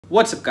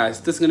What's up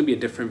guys, this is going to be a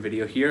different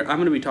video here. I'm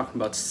going to be talking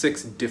about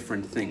 6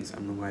 different things. I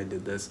don't know why I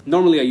did this.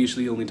 Normally I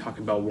usually only talk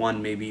about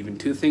 1, maybe even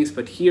 2 things,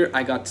 but here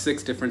I got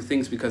 6 different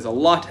things because a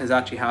lot has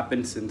actually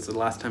happened since the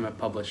last time I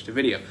published a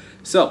video.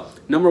 So,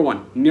 number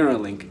 1,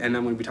 Neuralink, and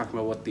I'm going to be talking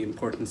about what the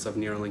importance of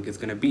Neuralink is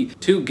going to be.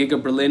 2,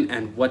 Giga Berlin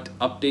and what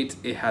updates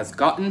it has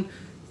gotten.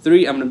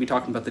 3, I'm going to be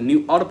talking about the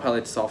new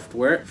Autopilot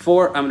software.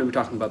 4, I'm going to be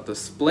talking about the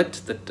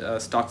split, the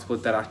stock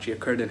split that actually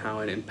occurred and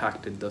how it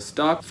impacted the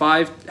stock.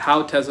 5,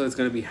 how Tesla is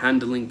going to be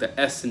handling the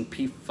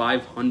S&P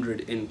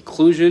 500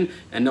 inclusion.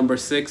 And number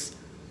 6,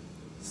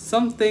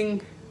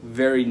 something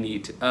very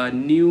neat, a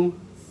new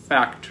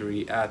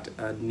factory at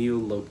a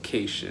new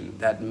location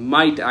that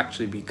might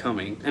actually be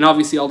coming. And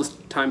obviously all the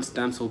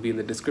timestamps will be in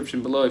the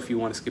description below if you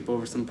want to skip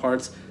over some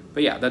parts.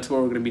 But yeah, that's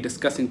what we're going to be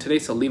discussing today,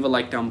 so leave a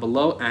like down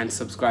below and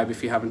subscribe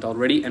if you haven't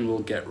already, and we'll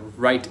get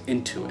right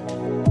into it.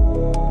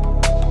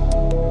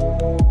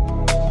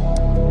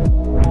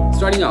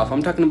 Starting off,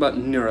 I'm talking about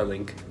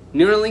Neuralink.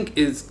 Neuralink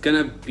is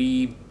going to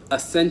be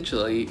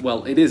essentially,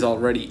 well, it is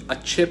already, a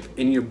chip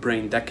in your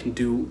brain that can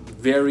do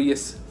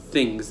various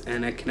things,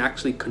 and it can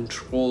actually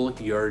control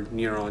your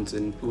neurons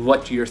and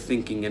what you're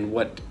thinking and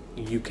what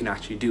you can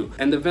actually do.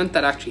 And the event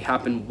that actually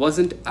happened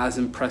wasn't as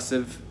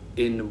impressive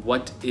in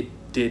what it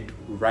did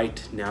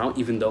right now,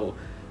 even though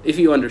if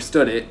you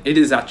understood it, it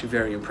is actually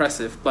very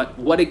impressive, but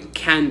what it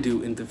can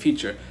do in the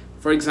future.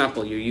 For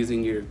example, you're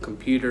using your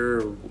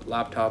computer,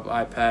 laptop,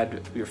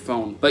 iPad, your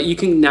phone, but you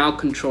can now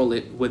control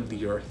it with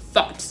your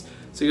thoughts.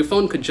 So your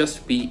phone could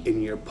just be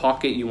in your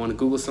pocket. You want to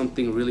Google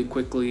something really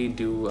quickly,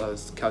 do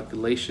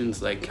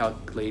calculations like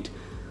calculate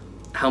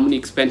how many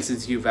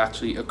expenses you've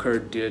actually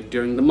occurred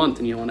during the month,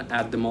 and you want to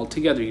add them all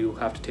together. You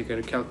have to take out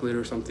a calculator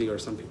or something, or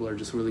some people are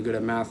just really good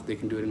at math, they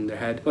can do it in their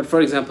head. But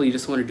for example, you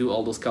just want to do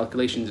all those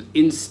calculations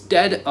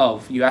instead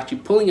of you actually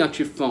pulling out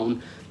your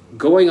phone,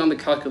 going on the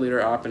calculator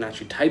app and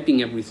actually typing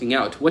everything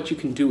out. What you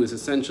can do is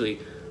essentially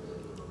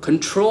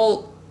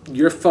control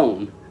your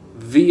phone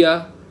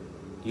via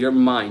your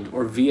mind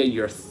or via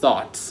your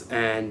thoughts,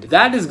 and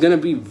that is going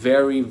to be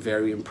very,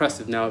 very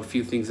impressive. Now, a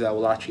few things that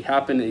will actually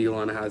happen,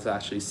 Elon has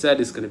actually said,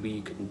 is going to be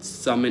you can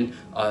summon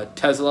a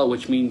Tesla,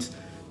 which means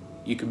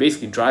you can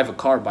basically drive a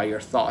car by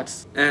your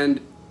thoughts. And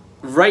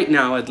right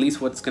now, at least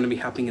what's going to be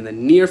happening in the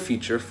near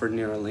future for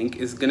Neuralink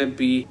is going to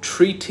be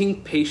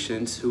treating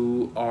patients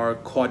who are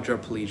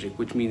quadriplegic,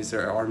 which means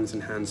their arms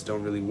and hands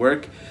don't really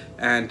work.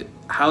 And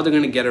how they're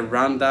going to get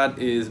around that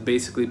is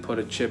basically put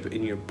a chip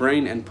in your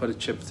brain and put a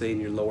chip, say, in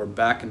your lower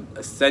back, and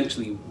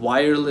essentially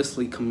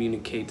wirelessly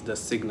communicate the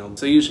signal.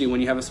 So usually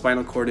when you have a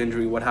spinal cord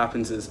injury, what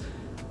happens is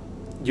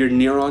your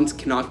neurons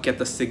cannot get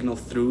the signal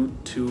through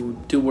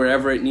to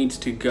wherever it needs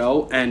to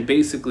go. And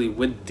basically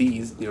with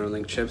these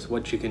Neuralink chips,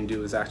 what you can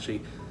do is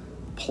actually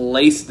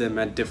place them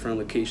at different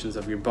locations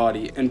of your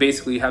body, and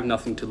basically you have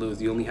nothing to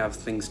lose, you only have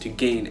things to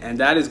gain. And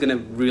that is going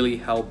to really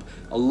help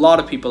a lot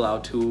of people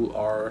out who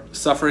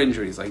suffer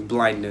injuries like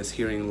blindness,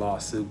 hearing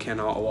loss, who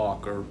cannot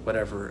walk or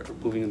whatever,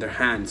 moving their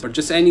hands, or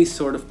just any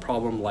sort of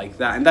problem like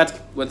that. And that's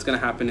what's going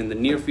to happen in the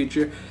near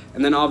future.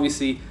 And then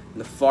obviously in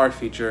the far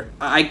future,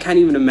 I can't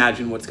even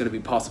imagine what's going to be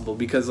possible,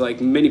 because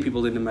like many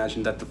people didn't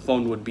imagine that the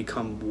phone would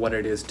become what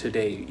it is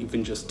today,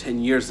 even just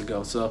 10 years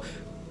ago. So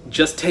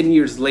just 10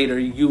 years later,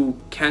 you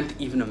can't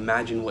even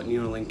imagine what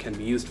Neuralink can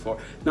be used for.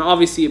 Now,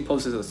 obviously, it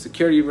poses a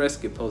security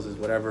risk, it poses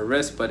whatever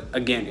risk, but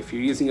again, if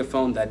you're using a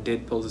phone that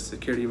did pose a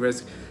security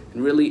risk,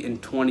 and really in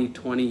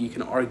 2020, you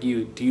can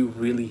argue, do you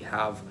really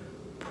have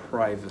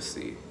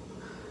privacy?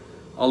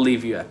 I'll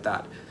leave you at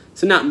that.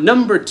 So now,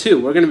 number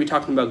 2, we're going to be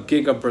talking about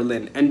Giga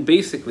Berlin. And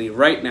basically,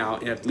 right now,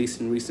 at least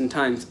in recent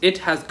times, it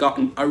has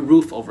gotten a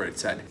roof over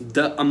its head.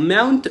 The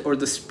amount or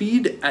the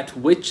speed at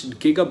which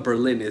Giga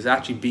Berlin is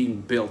actually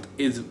being built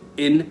is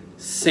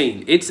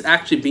insane. It's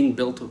actually being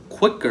built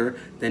quicker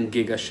than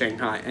Giga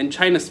Shanghai. And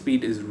China's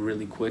speed is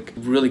really quick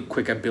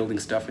at building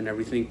stuff and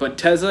everything. But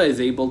Tesla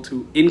is able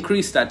to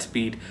increase that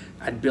speed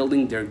at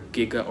building their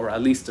Giga, or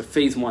at least the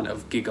phase 1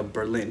 of Giga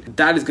Berlin.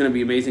 That is going to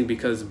be amazing,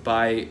 because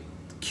by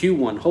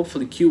Q1,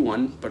 hopefully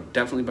Q1, but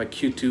definitely by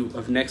Q2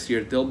 of next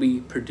year, they'll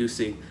be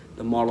producing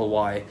the Model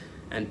Y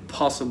and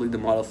possibly the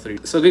Model 3.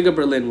 So Giga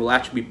Berlin will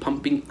actually be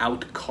pumping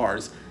out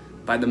cars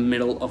by the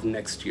middle of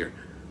next year,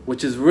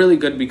 which is really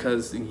good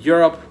because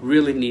Europe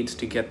really needs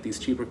to get these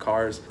cheaper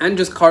cars and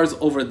just cars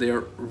over there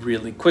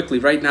really quickly.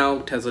 Right now,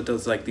 Tesla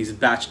does like these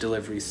batch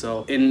deliveries.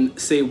 So in,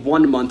 say,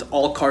 1 month,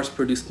 all cars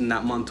produced in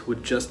that month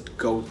would just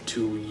go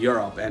to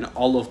Europe, and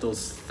all of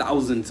those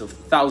thousands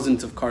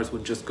of cars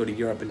would just go to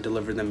Europe and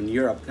deliver them in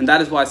Europe. And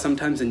that is why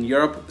sometimes in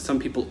Europe, some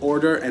people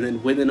order and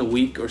then within a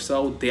week or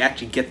so, they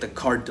actually get the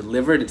car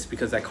delivered. It's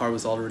because that car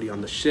was already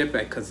on the ship,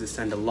 because they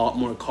send a lot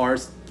more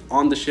cars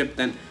on the ship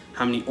than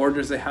how many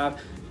orders they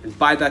have. And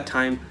by that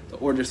time, the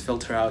orders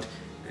filter out,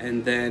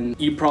 and then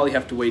you probably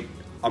have to wait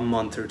a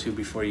month or 2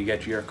 before you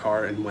get your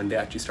car, and when they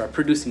actually start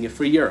producing it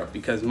for Europe.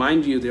 Because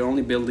mind you, they're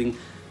only building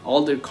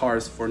all their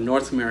cars for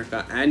North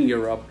America and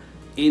Europe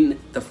in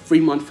the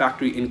Fremont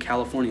factory in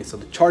California. So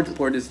the charge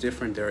port is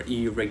different, there are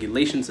EU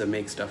regulations that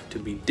make stuff to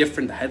be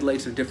different, the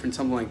headlights are different,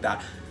 something like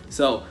that.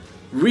 So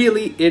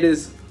really it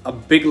is a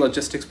big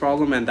logistics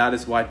problem, and that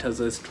is why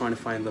Tesla is trying to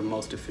find the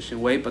most efficient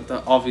way. But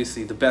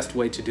obviously the best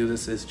way to do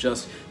this is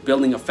just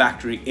building a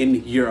factory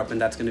in Europe, and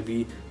that's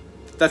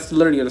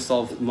literally going to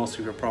solve most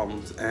of your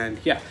problems. And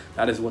yeah,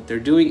 that is what they're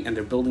doing, and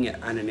they're building it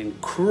at an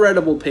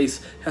incredible pace.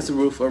 It has a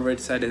roof over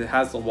its head, it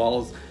has the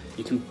walls.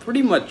 You can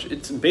pretty much,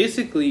 it's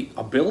basically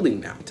a building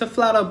now. It's a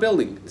flat out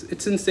building.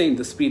 It's insane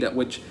the speed at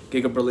which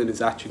Giga Berlin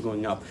is actually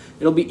going up.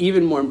 It'll be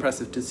even more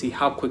impressive to see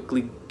how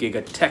quickly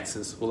Giga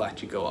Texas will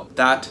actually go up.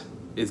 That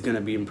is going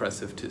to be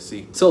impressive to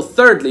see. So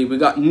thirdly, we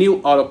got new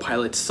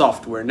Autopilot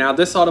software. Now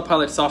this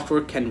Autopilot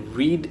software can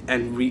read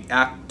and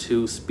react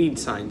to speed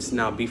signs.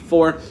 Now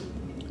before,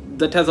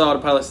 the Tesla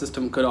Autopilot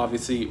system could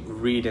obviously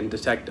read and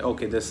detect,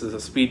 okay, this is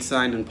a speed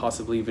sign, and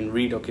possibly even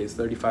read, okay, it's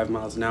 35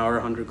 miles an hour,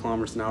 100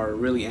 kilometers an hour,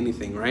 really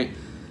anything, right?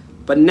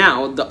 But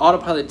now the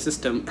Autopilot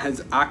system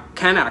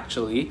can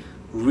actually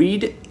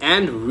read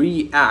and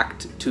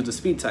react to the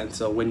speed sign.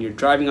 So when you're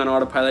driving on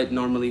Autopilot,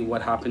 normally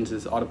what happens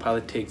is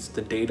Autopilot takes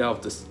the data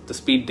of the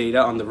speed data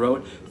on the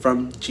road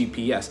from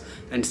GPS,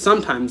 and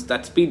sometimes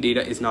that speed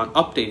data is not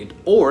updated,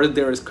 or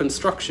there is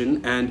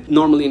construction, and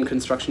normally in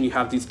construction you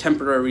have these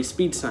temporary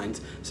speed signs.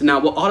 So now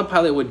what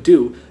Autopilot would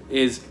do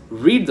is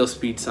read those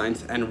speed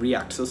signs and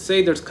react. So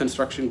say there's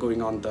construction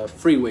going on the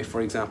freeway,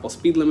 for example,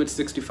 speed limit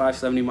 65,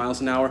 70 miles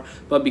an hour,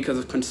 but because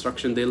of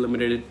construction they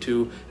limited it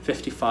to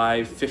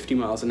 55, 50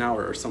 miles an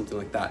hour or something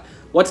like that.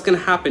 What's going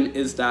to happen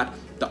is that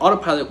the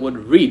Autopilot would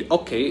read,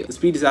 okay, the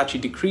speed is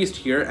actually decreased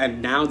here,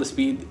 and now the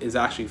speed is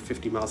actually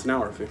 50 miles an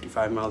hour,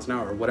 55 miles an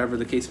hour, or whatever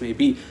the case may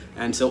be.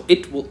 And so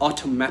it will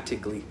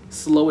automatically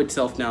slow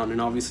itself down,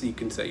 and obviously you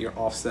can set your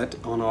offset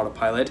on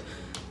Autopilot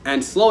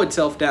and slow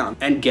itself down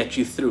and get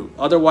you through.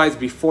 Otherwise,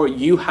 before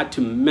you had to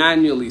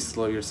manually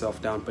slow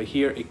yourself down, but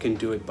here it can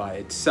do it by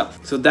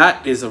itself. So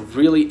that is a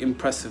really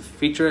impressive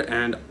feature,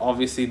 and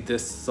obviously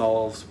this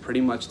solves pretty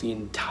much the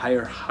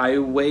entire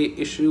highway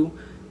issue.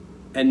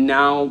 And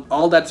now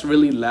all that's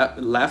really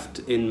left,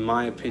 in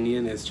my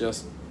opinion, is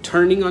just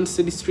turning on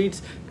city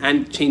streets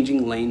and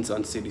changing lanes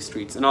on city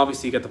streets. And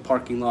obviously you get the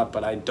parking lot,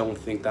 but I don't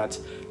think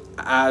that's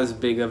as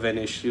big of an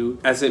issue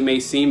as it may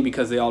seem,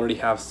 because they already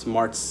have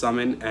Smart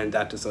Summon, and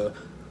that is a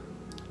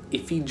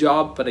iffy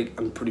job, but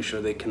I'm pretty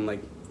sure they can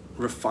like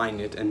refine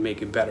it and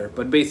make it better.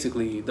 But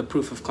basically the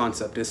proof of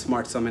concept is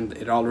Smart Summon.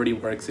 It already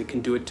works, it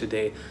can do it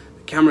today.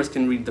 The cameras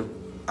can read the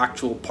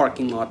actual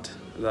parking lot,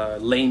 the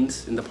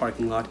lanes in the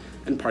parking lot,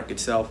 and park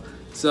itself.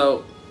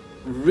 So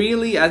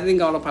really, I think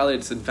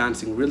Autopilot is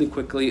advancing really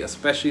quickly,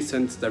 especially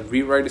since the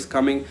rewrite is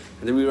coming,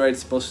 and the rewrite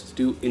is supposed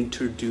to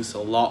introduce a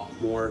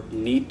lot more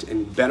neat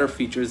and better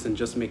features and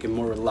just make it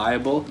more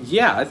reliable.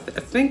 Yeah, I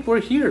think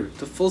we're here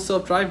to full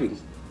self-driving.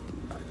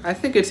 I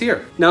think it's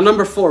here. Now,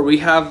 number 4, we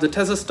have the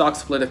Tesla stock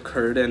split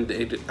occurred, and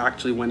it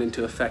actually went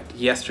into effect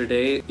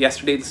yesterday.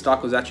 Yesterday, the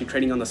stock was actually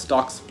trading on the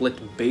stock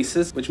split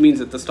basis, which means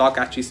that the stock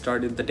actually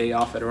started the day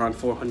off at around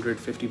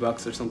 450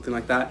 bucks or something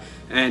like that,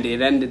 and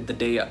it ended the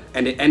day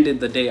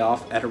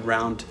off at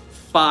around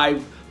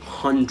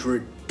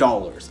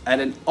 $500, at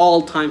an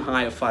all-time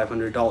high of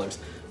 $500.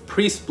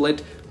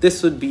 Pre-split,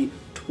 this would be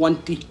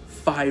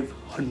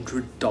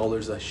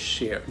 $2,500 a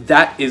share.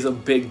 That is a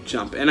big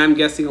jump, and I'm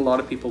guessing a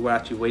lot of people were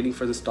actually waiting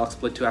for the stock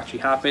split to actually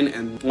happen,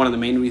 and one of the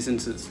main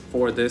reasons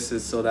for this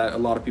is so that a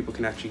lot of people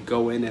can actually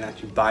go in and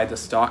actually buy the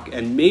stock,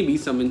 and maybe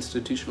some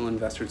institutional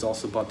investors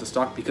also bought the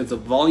stock because the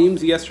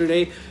volumes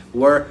yesterday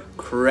were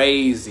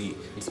crazy.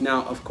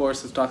 Now, of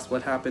course, the stock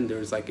split happened,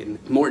 there's like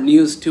more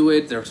news to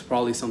it, there's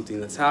probably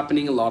something that's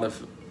happening, a lot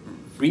of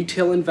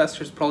retail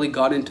investors probably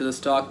got into the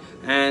stock,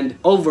 and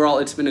overall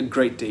it's been a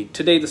great day.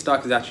 Today the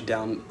stock is actually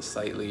down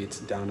slightly,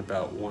 it's down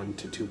about 1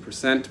 to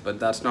 2%, but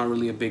that's not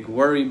really a big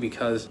worry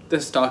because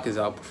this stock is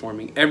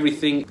outperforming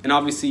everything. And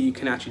obviously you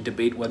can actually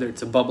debate whether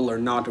it's a bubble or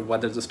not, or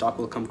whether the stock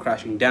will come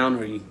crashing down,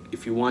 or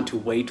if you want to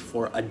wait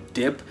for a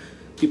dip.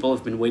 People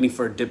have been waiting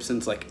for a dip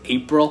since like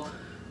April.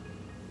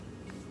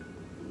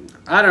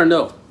 I don't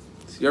know.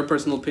 It's your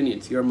personal opinion,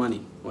 it's your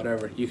money,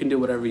 whatever. You can do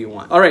whatever you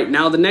want. All right,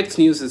 now the next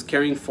news is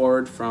carrying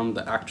forward from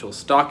the actual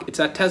stock. It's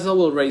that Tesla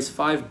will raise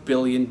 $5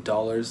 billion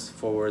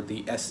for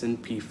the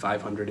S&P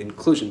 500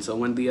 inclusion. So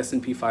when the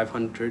S&P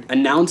 500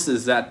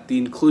 announces that the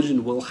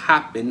inclusion will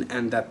happen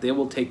and that they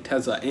will take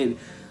Tesla in,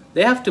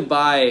 they have to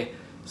buy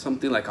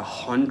something like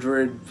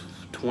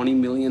 120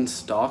 million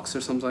stocks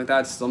or something like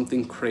that,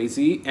 something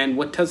crazy. And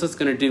what Tesla's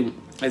gonna do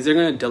is they're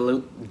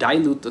gonna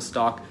dilute the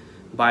stock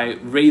by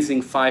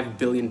raising $5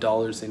 billion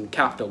in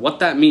capital. What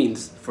that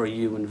means for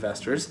you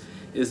investors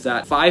is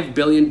that $5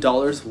 billion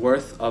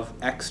worth of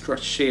extra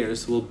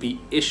shares will be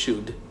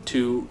issued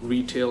to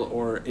retail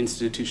or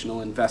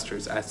institutional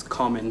investors as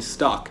common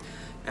stock.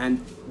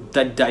 And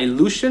the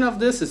dilution of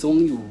this is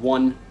only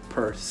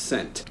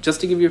 1%.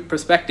 Just to give you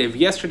perspective,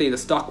 yesterday the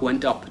stock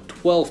went up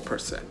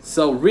 12%.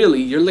 So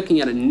really, you're looking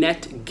at a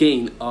net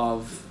gain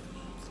of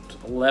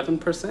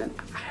 11%.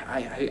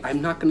 I'm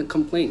not going to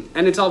complain.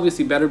 And it's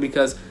obviously better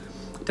because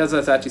Tesla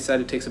has actually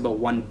said it takes about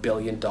 $1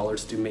 billion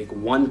to make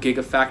one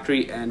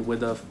Gigafactory, and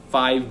with a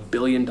 $5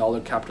 billion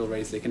capital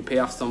raise, they can pay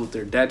off some of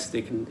their debts,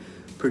 they can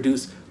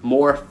produce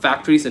more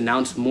factories,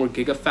 announce more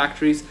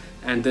gigafactories.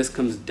 And this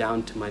comes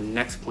down to my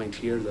next point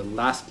here, the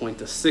last point,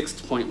 the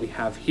sixth point we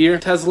have here.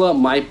 Tesla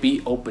might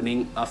be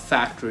opening a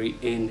factory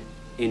in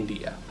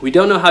India. We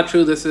don't know how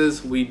true this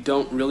is. We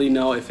don't really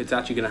know if it's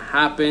actually going to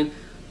happen,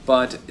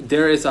 but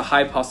there is a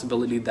high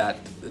possibility that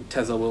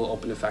Tesla will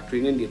open a factory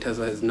in India.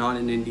 Tesla is not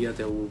in India.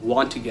 They will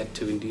want to get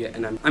to India,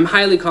 and I'm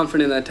highly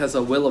confident that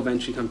Tesla will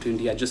eventually come to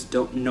India. I just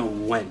don't know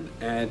when.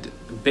 And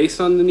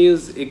based on the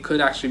news, it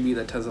could actually be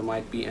that Tesla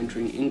might be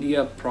entering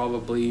India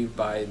probably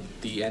by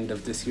the end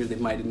of this year. They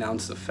might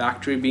announce a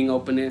factory being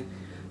opened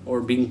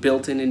or being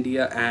built in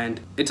India,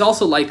 and it's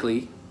also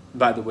likely,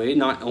 by the way,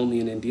 not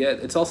only in India,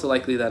 it's also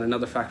likely that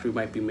another factory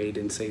might be made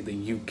in, say,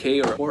 the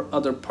UK or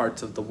other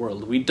parts of the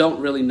world. We don't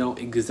really know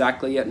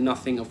exactly yet.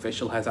 Nothing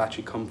official has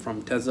actually come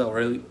from Tesla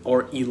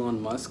or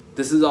Elon Musk.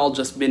 This has all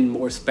just been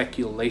more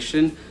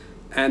speculation,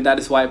 and that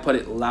is why I put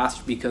it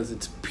last, because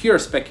it's pure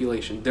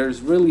speculation.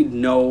 There's really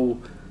no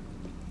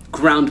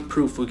ground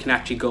proof we can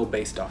actually go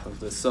based off of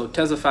this. So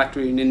Tesla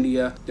factory in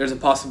India, there's a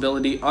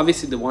possibility.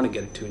 Obviously they want to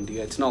get it to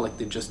India. It's not like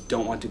they just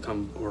don't want to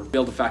come or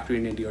build a factory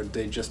in India, or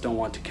they just don't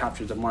want to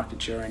capture the market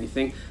share or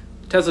anything.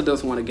 Tesla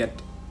doesn't want to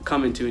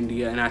come into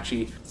India and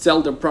actually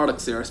sell their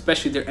products there,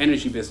 especially their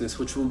energy business,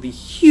 which will be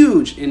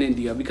huge in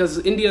India, because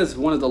India is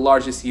one of the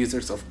largest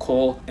users of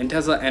coal, and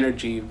Tesla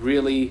Energy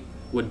really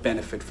would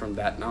benefit from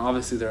that. Now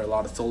obviously there are a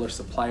lot of solar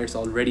suppliers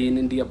already in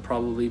India,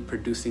 probably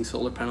producing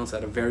solar panels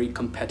at a very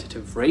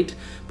competitive rate,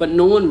 but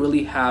no one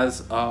really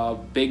has a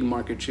big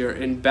market share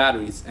in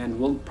batteries, and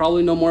we'll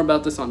probably know more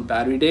about this on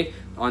Battery Day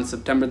on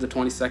September the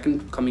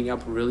 22nd, coming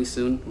up really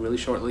soon, really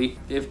shortly,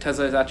 if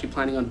Tesla is actually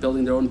planning on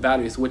building their own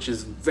batteries, which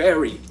is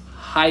very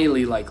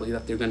highly likely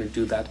that they're going to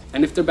do that.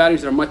 And if their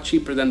batteries are much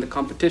cheaper than the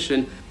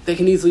competition, they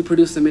can easily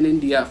produce them in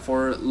India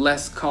for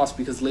less cost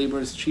because labor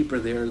is cheaper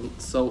there,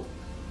 so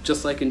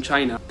just like in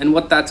China. And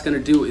what that's going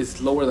to do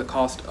is lower the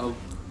cost of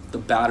the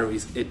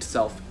batteries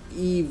itself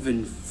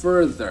even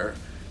further,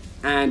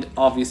 and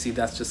obviously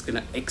that's just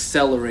going to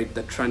accelerate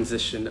the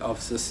transition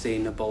of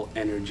sustainable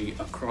energy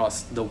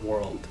across the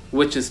world,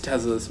 which is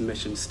Tesla's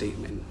mission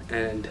statement.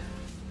 And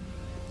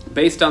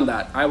based on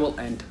that, I will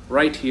end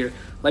right here.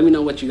 Let me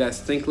know what you guys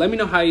think. Let me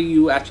know how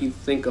you actually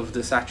think of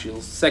this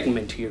actual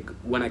segment here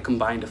when I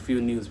combined a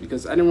few news,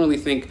 because I didn't really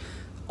think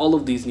all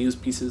of these news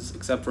pieces,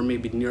 except for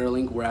maybe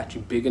Neuralink, were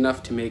actually big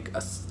enough to make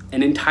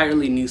an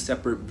entirely new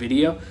separate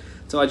video.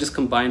 So I just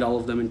combined all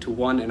of them into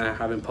one, and I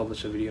haven't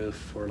published a video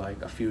for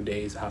like a few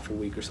days, half a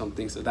week or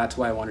something. So that's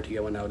why I wanted to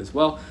get one out as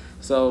well.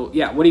 So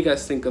yeah, what do you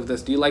guys think of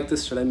this? Do you like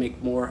this? Should I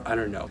make more? I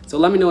don't know. So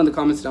let me know in the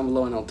comments down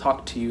below, and I'll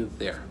talk to you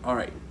there. All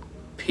right,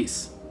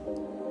 peace.